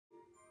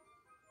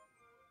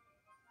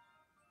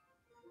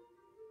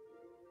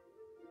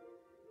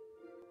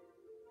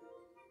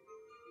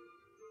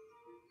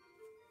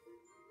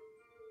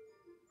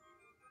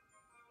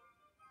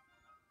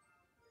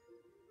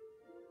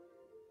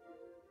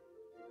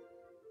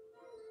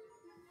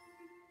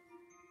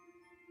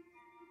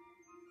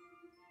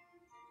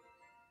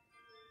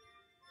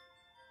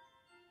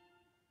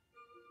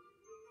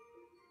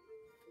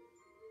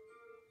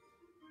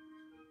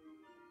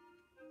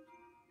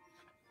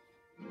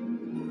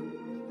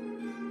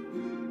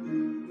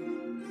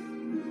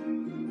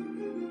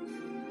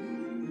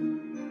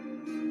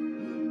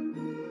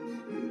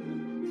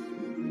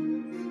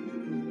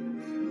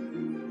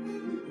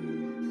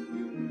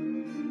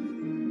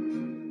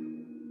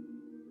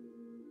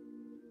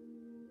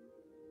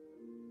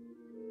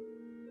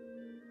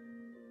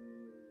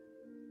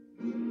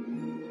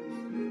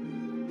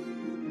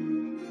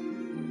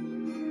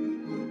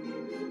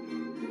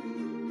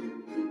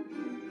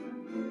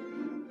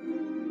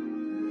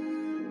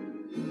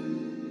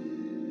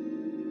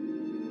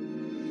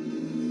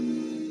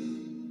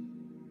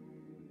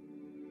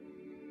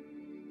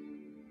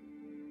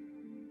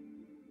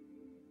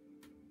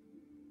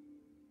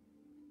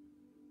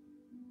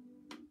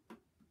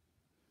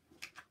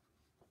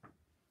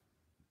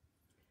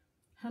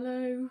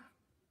Hello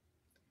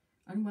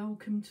and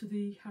welcome to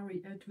the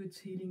Harry Edwards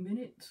Healing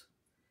Minute.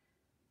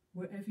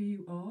 Wherever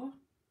you are,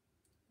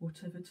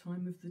 whatever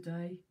time of the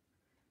day,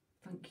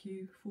 thank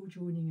you for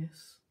joining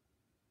us.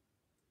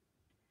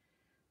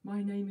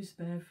 My name is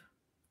Bev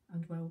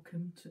and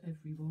welcome to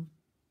everyone.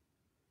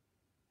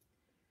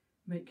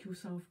 Make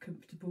yourself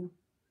comfortable,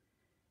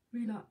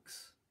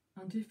 relax,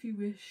 and if you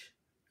wish,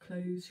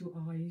 close your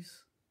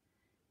eyes.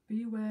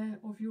 Be aware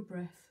of your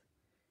breath,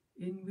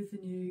 in with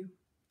the new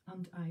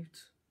and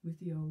out with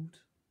the old.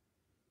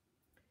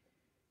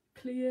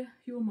 Clear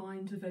your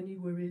mind of any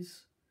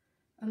worries.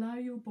 Allow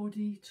your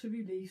body to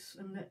release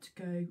and let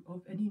go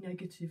of any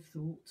negative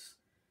thoughts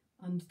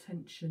and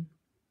tension.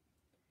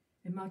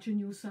 Imagine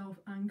yourself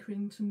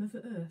anchoring to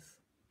Mother Earth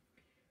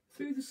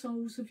through the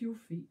soles of your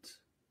feet,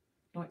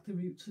 like the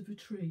roots of a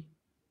tree,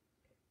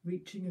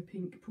 reaching a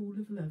pink pool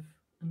of love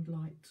and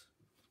light.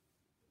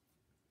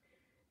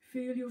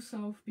 Feel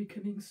yourself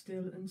becoming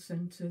still and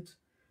centred,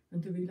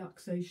 and the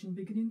relaxation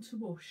beginning to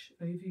wash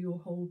over your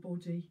whole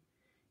body,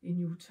 in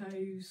your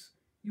toes,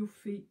 your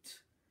feet,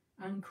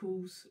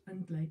 ankles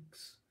and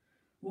legs,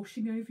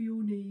 washing over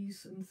your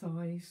knees and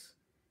thighs.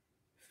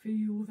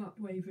 Feel that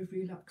wave of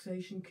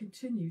relaxation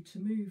continue to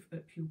move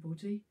up your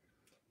body,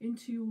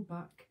 into your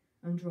back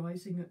and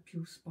rising up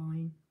your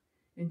spine,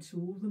 into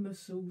all the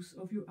muscles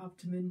of your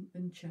abdomen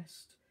and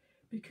chest,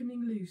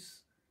 becoming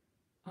loose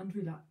and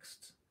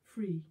relaxed,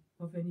 free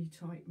of any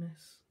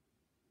tightness.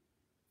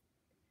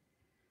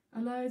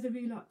 Allow the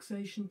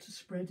relaxation to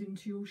spread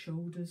into your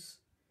shoulders,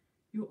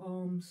 your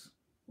arms,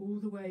 all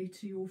the way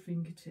to your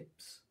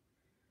fingertips,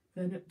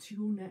 then up to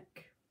your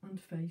neck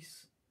and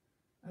face.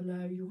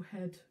 Allow your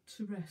head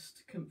to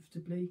rest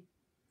comfortably.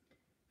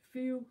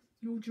 Feel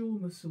your jaw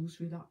muscles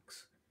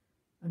relax,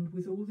 and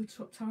with all the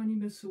tiny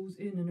muscles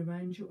in and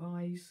around your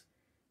eyes,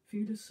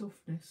 feel a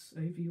softness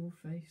over your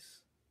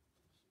face.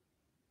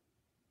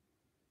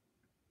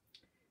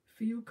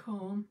 Feel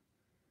calm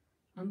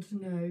and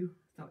know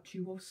that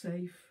you are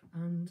safe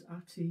and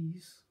at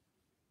ease.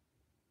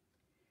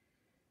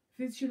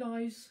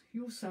 Visualise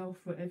yourself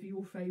wherever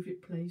your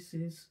favourite place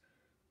is,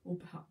 or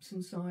perhaps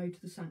inside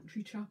the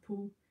Sanctuary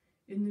Chapel,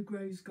 in the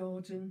Groves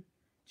Garden,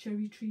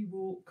 Cherry Tree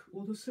Walk,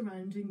 or the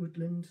surrounding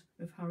woodland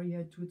of Harry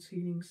Edwards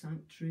Healing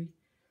Sanctuary,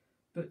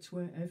 but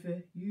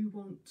wherever you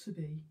want to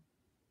be.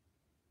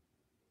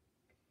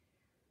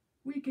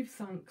 We give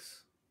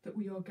thanks that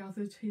we are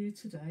gathered here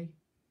today.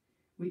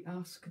 We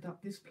ask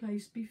that this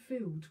place be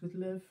filled with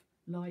love,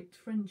 light,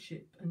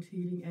 friendship and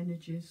healing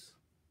energies,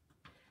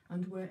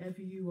 and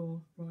wherever you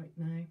are right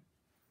now.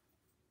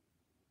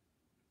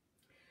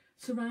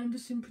 Surround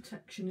us in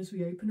protection as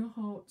we open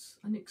our hearts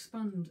and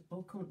expand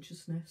our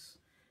consciousness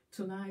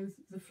to allow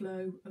the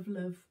flow of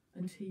love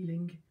and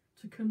healing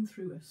to come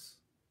through us.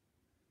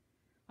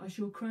 As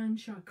your crown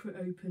chakra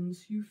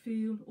opens, you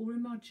feel or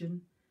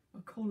imagine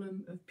a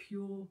column of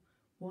pure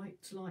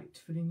white light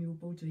filling your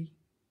body.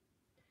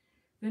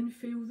 Then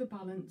feel the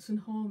balance and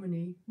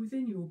harmony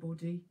within your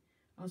body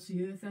as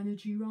the earth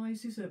energy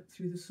rises up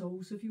through the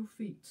soles of your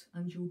feet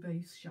and your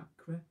base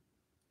chakra.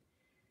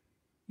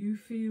 You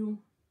feel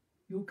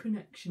your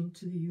connection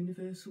to the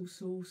universal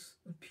source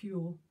of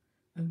pure,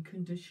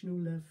 unconditional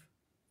love,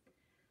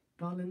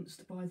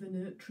 balanced by the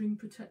nurturing,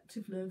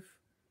 protective love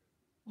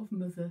of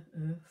Mother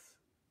Earth.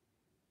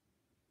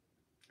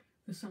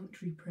 The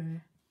Sanctuary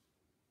Prayer.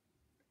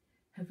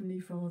 Heavenly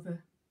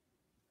Father,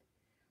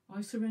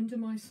 I surrender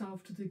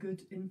myself to the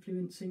good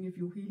influencing of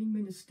your healing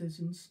ministers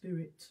in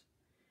spirit,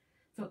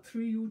 that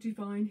through your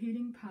divine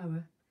healing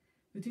power,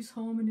 the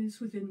disharmonies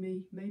within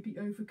me may be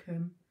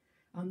overcome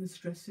and the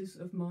stresses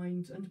of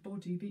mind and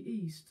body be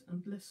eased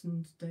and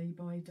lessened day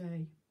by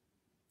day.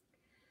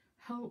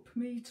 Help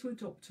me to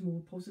adopt a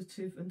more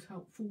positive and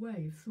helpful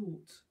way of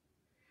thought,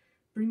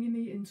 bringing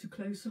me into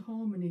closer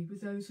harmony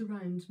with those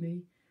around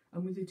me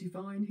and with a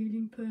divine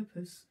healing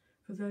purpose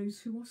for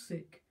those who are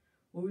sick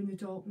or in the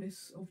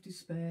darkness of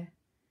despair,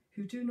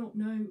 who do not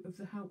know of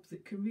the help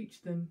that can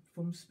reach them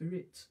from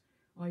spirit.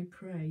 I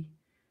pray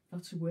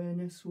that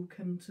awareness will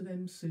come to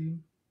them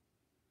soon,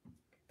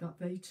 that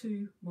they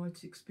too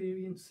might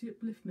experience the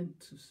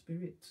upliftment of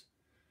spirit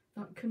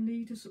that can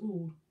lead us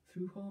all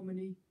through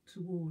harmony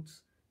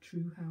towards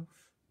true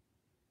health.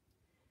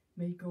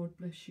 May God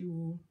bless you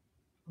all.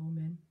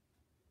 Amen.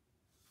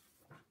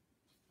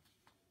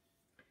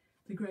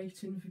 The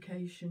Great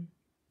Invocation.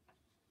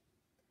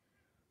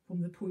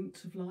 From the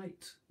point of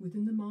light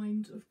within the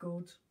mind of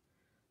God,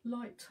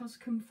 light has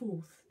come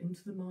forth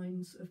into the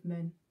minds of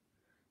men.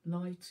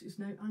 Light is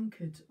now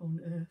anchored on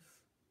earth.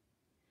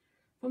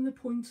 From the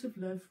point of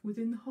love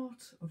within the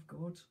heart of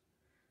God,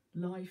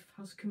 life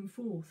has come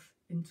forth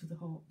into the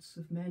hearts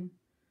of men.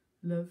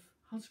 Love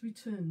has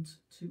returned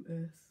to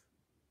earth.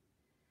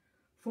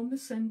 From the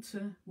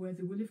centre where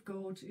the will of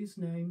God is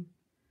known,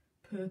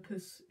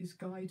 purpose is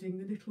guiding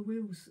the little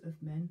wills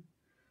of men,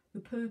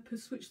 the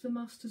purpose which the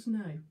masters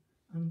know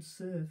and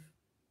serve.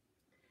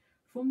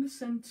 From the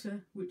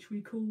centre which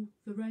we call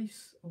the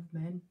race of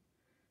men,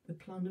 the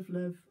plan of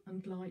love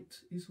and light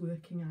is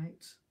working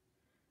out,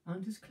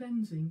 and as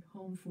cleansing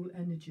harmful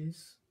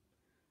energies.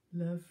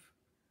 Love,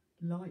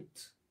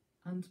 light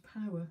and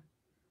power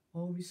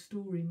are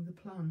restoring the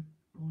plan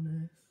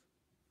on earth.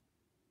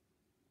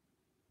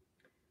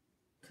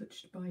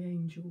 Touched by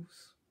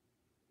angels.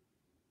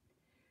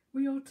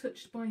 We are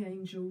touched by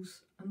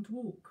angels and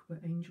walk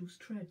where angels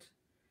tread.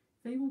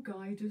 They will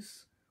guide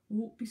us,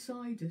 walk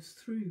beside us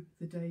through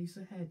the days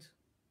ahead.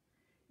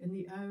 In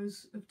the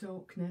hours of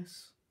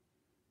darkness,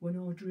 when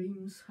our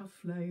dreams have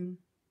flown,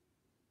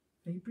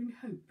 they bring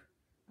hope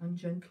and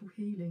gentle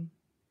healing.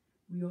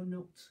 We are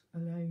not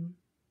alone.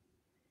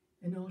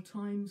 In our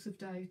times of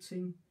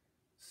doubting,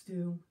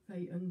 still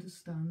they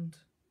understand,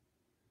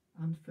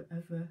 and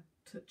forever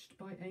touched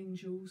by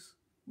angels,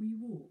 we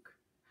walk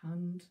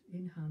hand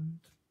in hand.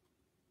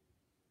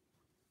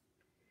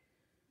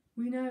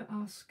 We now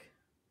ask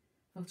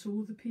that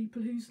all the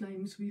people whose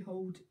names we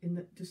hold in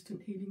that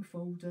distant healing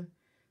folder,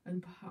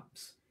 and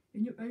perhaps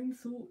in your own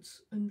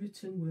thoughts and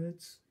written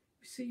words,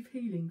 receive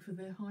healing for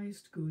their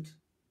highest good.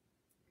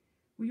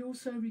 We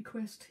also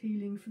request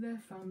healing for their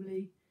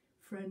family,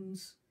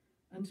 friends,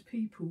 and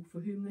people for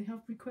whom they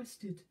have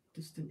requested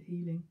distant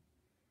healing.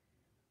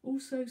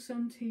 Also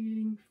send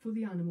healing for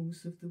the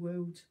animals of the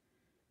world,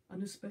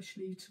 and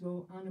especially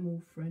to our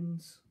animal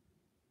friends.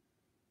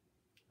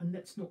 And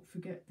let's not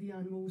forget the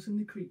animals and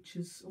the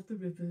creatures of the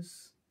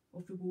rivers,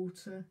 of the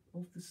water,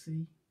 of the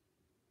sea.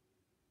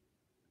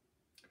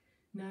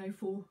 Now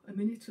for a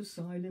minute of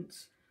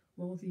silence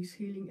while these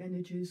healing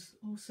energies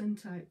are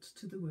sent out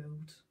to the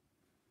world.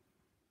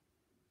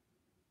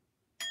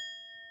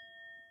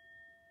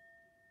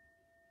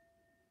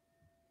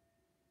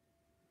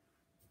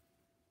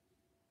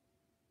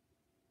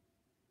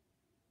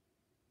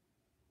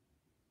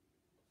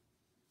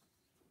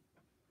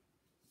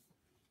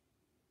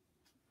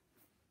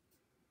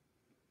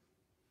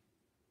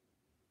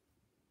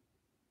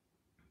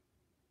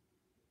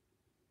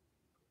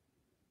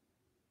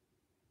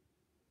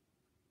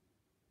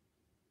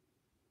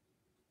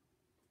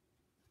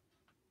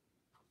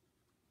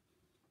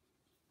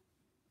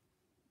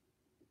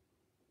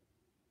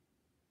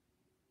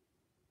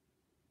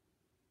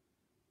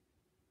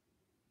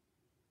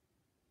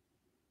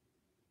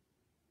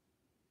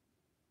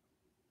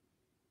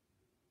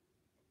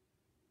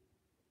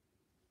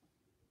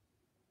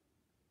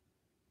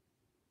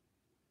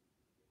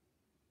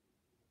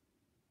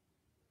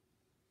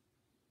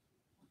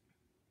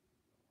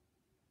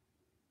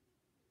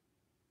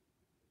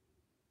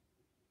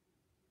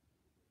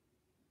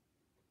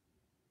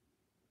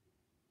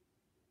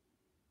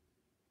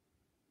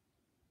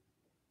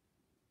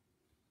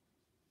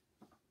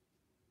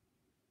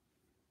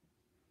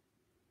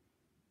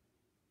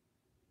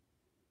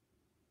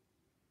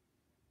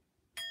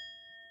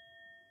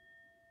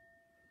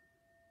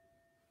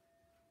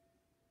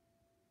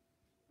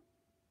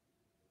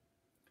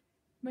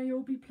 May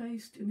all be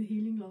placed in the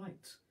healing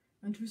light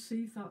and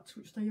receive that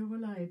which they are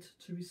allowed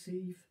to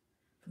receive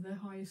for their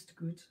highest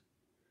good.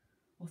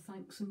 Our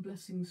thanks and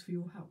blessings for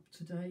your help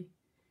today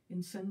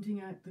in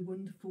sending out the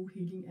wonderful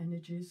healing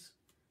energies,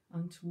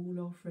 and to all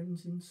our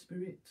friends in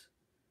spirit,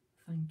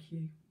 thank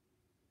you.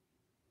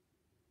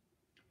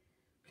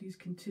 Please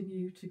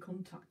continue to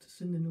contact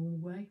us in the normal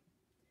way.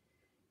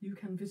 You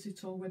can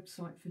visit our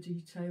website for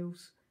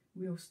details.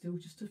 We are still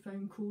just a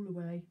phone call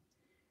away.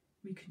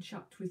 We can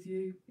chat with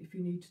you if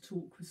you need to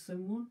talk with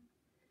someone.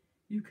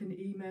 You can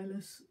email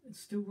us and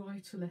still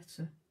write a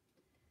letter.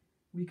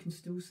 We can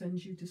still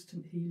send you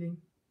distant healing.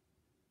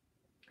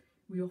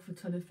 We offer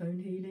telephone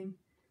healing,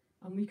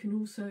 and we can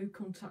also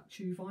contact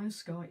you via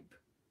Skype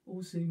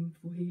or Zoom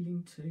for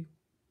healing too.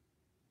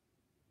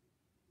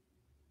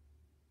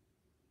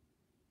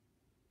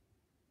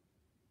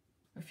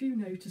 A few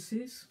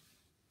notices.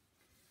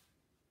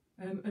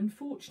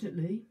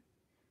 Unfortunately,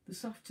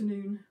 this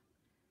afternoon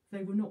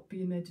there will not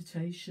be a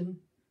meditation.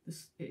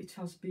 It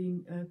has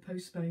been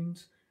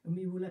postponed, and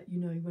we will let you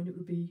know when it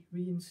will be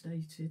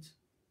reinstated.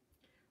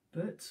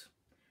 But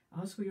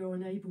as we are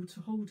unable to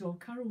hold our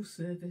carol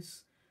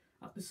service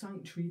at the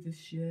sanctuary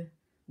this year,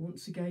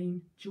 once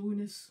again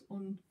join us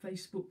on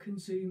Facebook and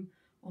Zoom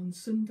on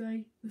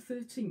Sunday the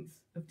 13th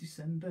of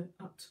December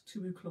at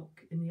 2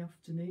 o'clock in the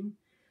afternoon,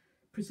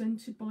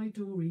 presented by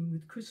Doreen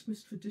with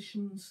Christmas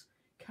traditions,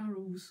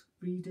 carols,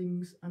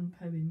 readings and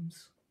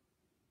poems.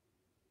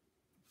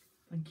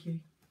 Thank you.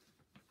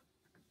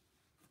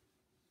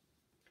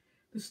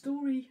 The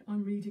story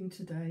I'm reading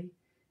today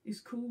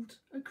is called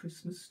A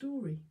Christmas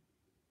Story,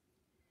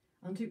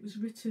 and it was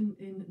written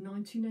in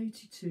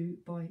 1982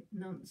 by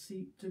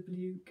Nancy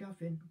W.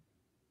 Gavin.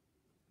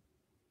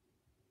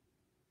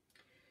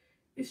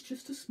 It's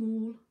just a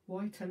small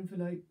white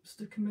envelope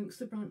stuck amongst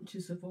the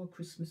branches of our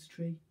Christmas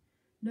tree.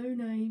 No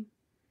name,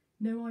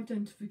 no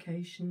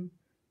identification,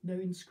 no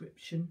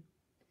inscription.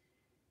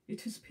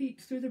 It has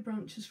peeked through the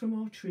branches from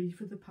our tree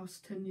for the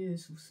past 10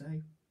 years or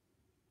so.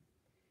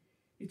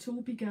 It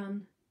all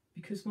began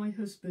because my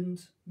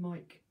husband,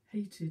 Mike,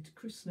 hated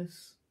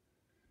Christmas.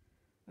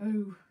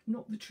 Oh,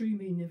 not the true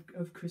meaning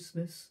of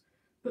Christmas,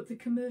 but the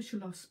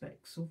commercial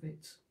aspects of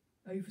it,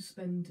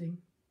 overspending.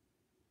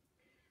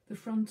 the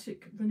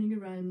frantic running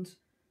around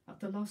at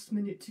the last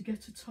minute to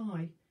get a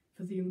tie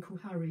for the Uncle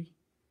Harry,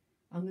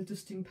 and the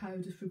dusting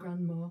powder for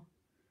Grandma,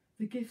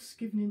 the gifts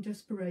given in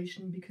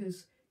desperation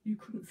because you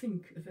couldn't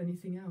think of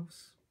anything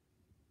else.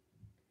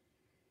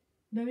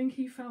 Knowing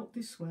he felt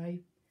this way,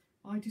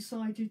 I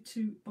decided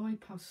to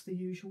bypass the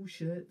usual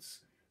shirts,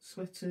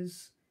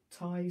 sweaters,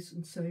 ties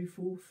and so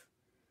forth.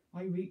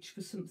 I reached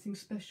for something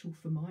special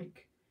for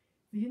Mike.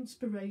 The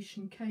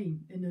inspiration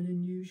came in an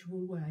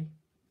unusual way.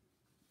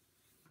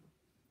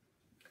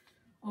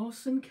 Our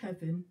son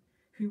Kevin,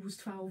 who was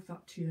 12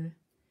 that year,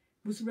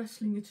 was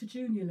wrestling at a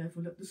junior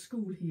level at the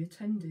school he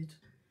attended,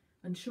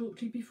 and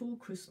shortly before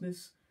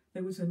Christmas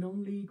there was a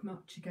non-league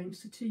match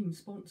against a team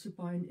sponsored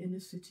by an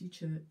inner-city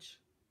church.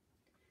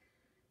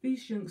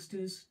 These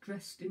youngsters,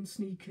 dressed in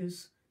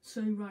sneakers,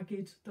 so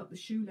ragged that the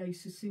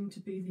shoelaces seemed to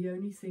be the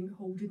only thing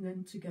holding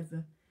them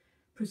together,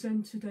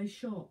 presented a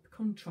sharp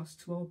contrast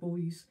to our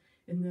boys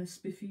in their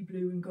spiffy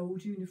blue and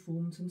gold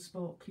uniforms and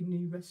sparkling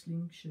new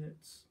wrestling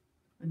shirts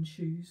and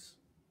shoes.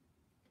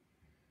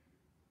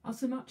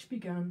 As the match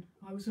began,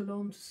 I was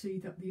alarmed to see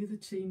that the other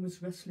team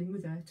was wrestling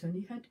without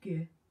any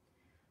headgear,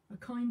 a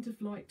kind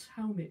of light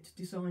helmet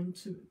designed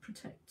to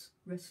protect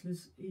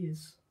wrestlers'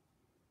 ears.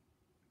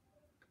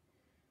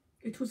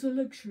 It was a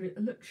luxury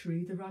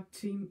the rag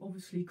team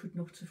obviously could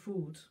not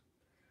afford.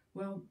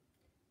 Well,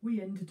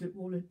 we ended up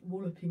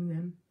walloping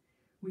them.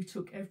 We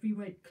took every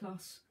weight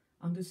class,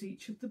 and as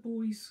each of the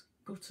boys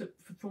got up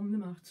from the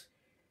mat,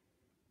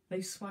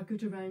 they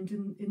swaggered around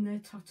in their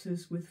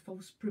tatters with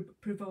false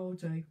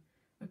bravado,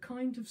 a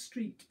kind of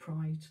street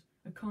pride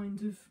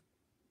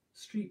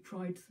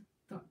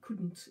that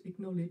couldn't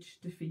acknowledge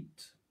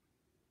defeat.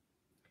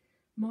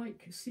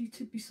 Mike,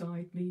 seated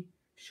beside me,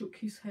 shook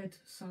his head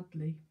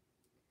sadly.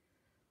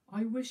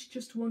 "I wish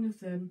just one of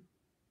them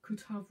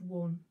could have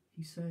won,"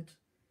 he said.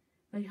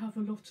 "They have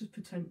a lot of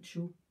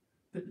potential,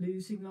 but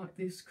losing like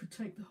this could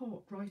take the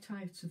heart right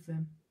out of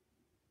them."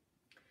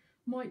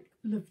 Mike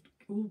loved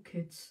all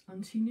kids,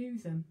 and he knew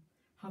them,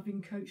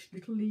 having coached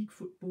Little League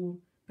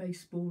football,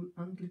 baseball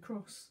and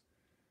lacrosse.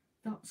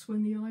 That's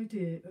when the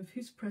idea of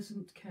his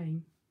present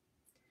came.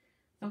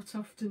 That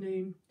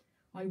afternoon,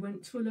 I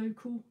went to a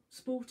local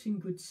sporting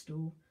goods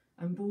store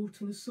and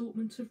bought an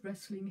assortment of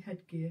wrestling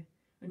headgear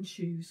and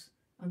shoes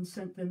and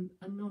sent them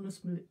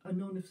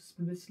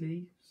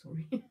anonymously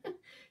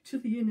to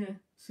the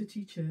inner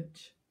city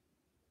church.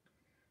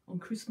 On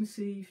Christmas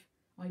Eve,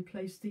 I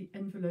placed the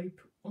envelope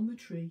on the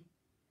tree.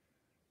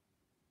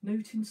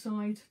 Note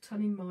inside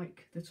telling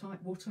Mike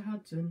what I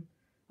had done,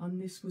 and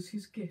this was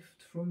his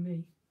gift from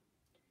me.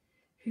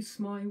 His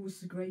smile was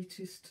the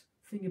greatest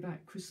thing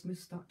about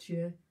Christmas that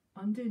year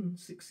and in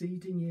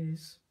succeeding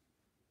years.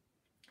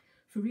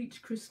 For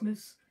each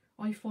Christmas,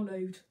 I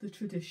followed the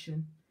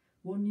tradition,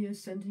 one year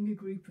sending a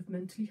group of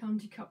mentally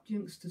handicapped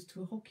youngsters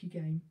to a hockey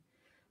game,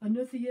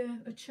 another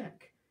year a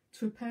cheque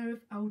to a pair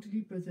of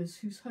elderly brothers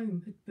whose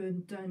home had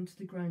burned down to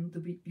the ground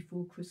the week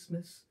before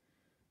Christmas,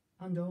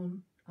 and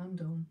on and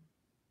on.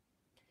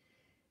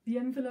 The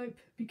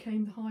envelope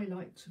became the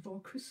highlight of our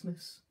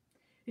Christmas.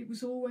 It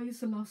was always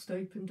the last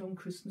opened on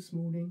Christmas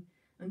morning,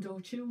 and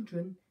our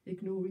children,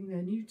 ignoring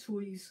their new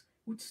toys,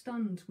 would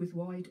stand with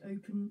wide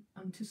open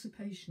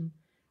anticipation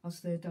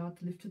as their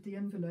dad lifted the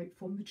envelope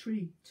from the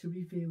tree to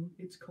reveal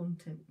its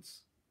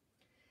contents.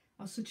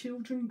 As the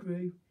children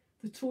grew,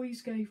 the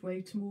toys gave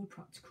way to more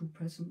practical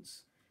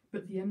presents,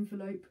 but the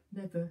envelope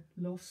never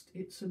lost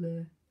its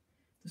allure.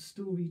 The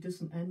story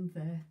doesn't end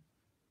there.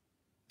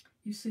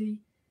 You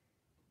see,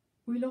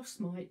 we lost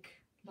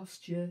Mike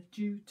last year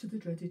due to the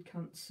dreaded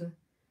cancer.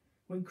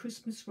 When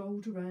Christmas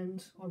rolled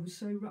around, I was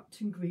so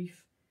wrapped in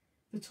grief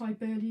that I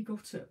barely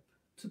got up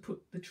to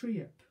put the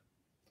tree up.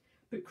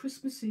 But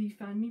Christmas Eve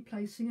found me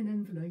placing an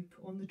envelope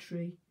on the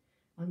tree,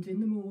 and in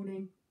the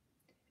morning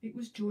it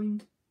was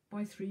joined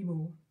by 3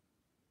 more.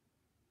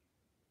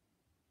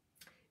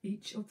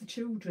 Each of the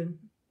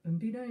children,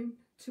 unbeknown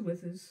to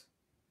others,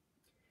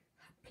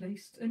 had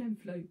placed an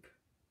envelope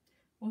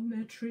on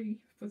their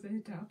tree for their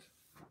dad.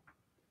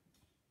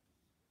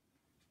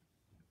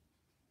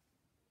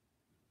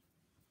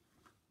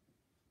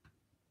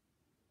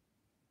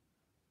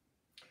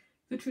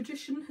 The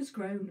tradition has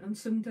grown and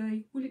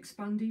someday will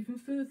expand even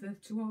further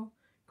to our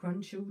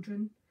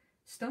grandchildren,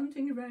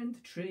 standing around the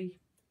tree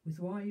with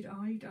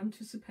wide-eyed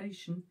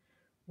anticipation,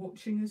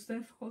 watching as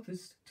their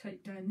fathers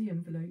take down the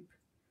envelope.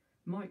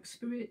 Mike's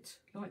spirit,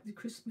 like the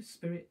Christmas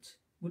spirit,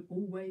 will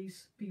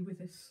always be with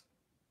us.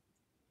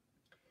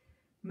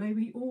 May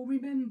we all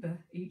remember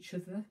each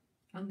other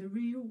and the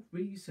real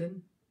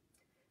reason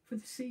for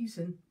the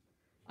season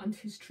and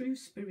his true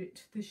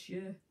spirit this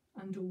year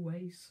and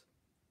always.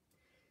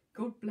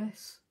 God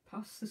bless,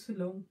 pass this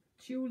along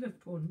to your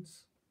loved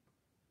ones.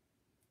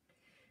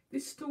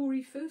 This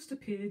story first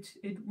appeared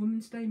in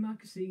Women's Day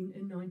magazine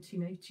in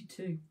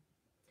 1982.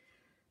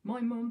 My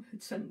mum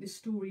had sent this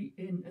story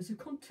in as a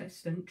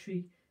contest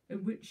entry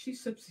in which she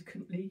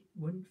subsequently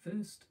won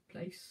first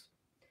place.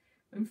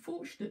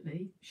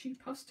 Unfortunately, she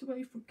passed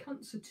away from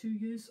cancer 2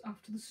 years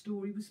after the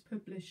story was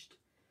published,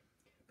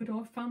 but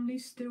our family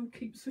still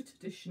keeps the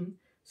tradition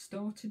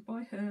started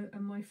by her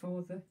and my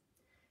father,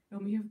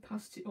 and we have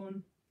passed it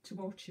on to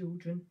our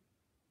children.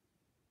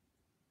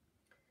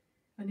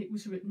 And it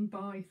was written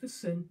by the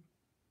son,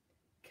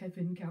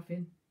 Kevin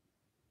Gavin.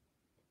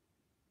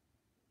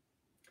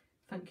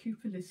 Thank you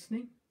for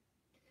listening.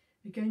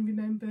 Again,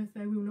 remember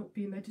there will not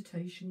be a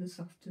meditation this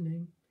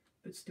afternoon,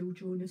 but still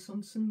join us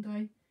on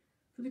Sunday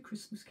for the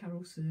Christmas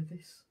Carol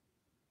service.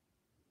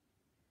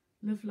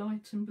 Love,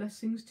 light and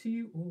blessings to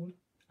you all,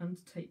 and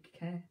take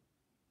care.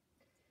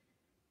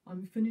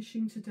 I'm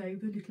finishing today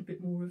with a little bit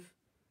more of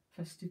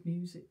festive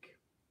music.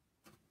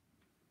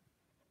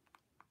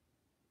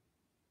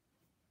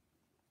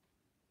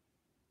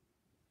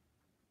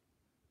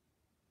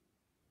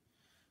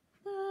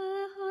 The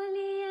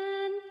holly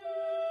and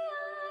the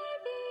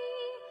ivy,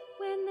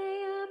 when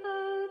they are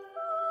both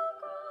full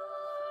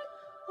grown,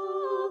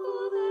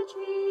 over the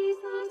trees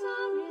that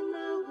are in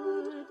the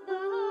wood,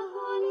 the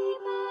holly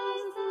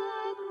bears the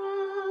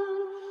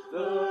crown.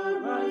 The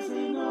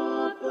rising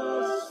of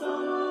the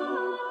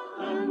sun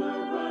and the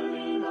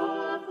running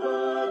of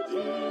the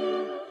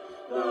deer,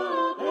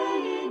 the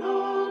playing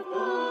of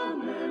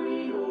the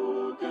merry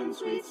organ,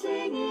 sweet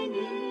singing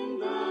in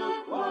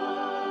the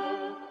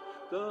choir.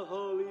 The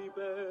holly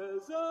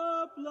bears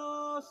a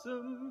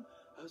blossom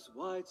as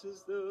white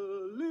as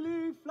the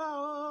lily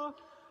flower,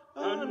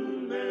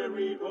 and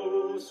Mary,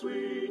 oh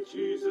sweet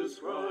Jesus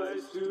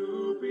Christ,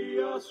 to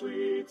be our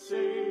sweet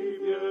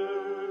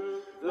Saviour.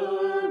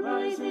 The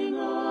rising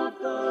of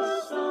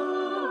the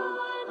sun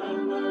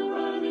and the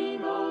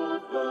running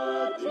of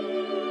the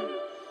deer,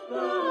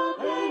 the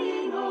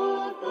playing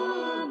of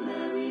the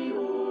merry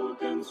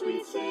organ,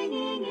 sweet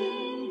singing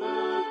in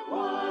the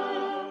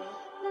choir.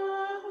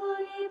 The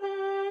holy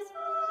bears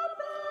are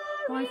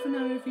Bye for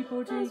now,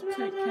 everybody.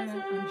 Take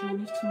care and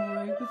join us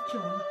tomorrow with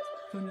John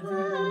for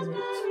another 1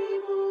 minute.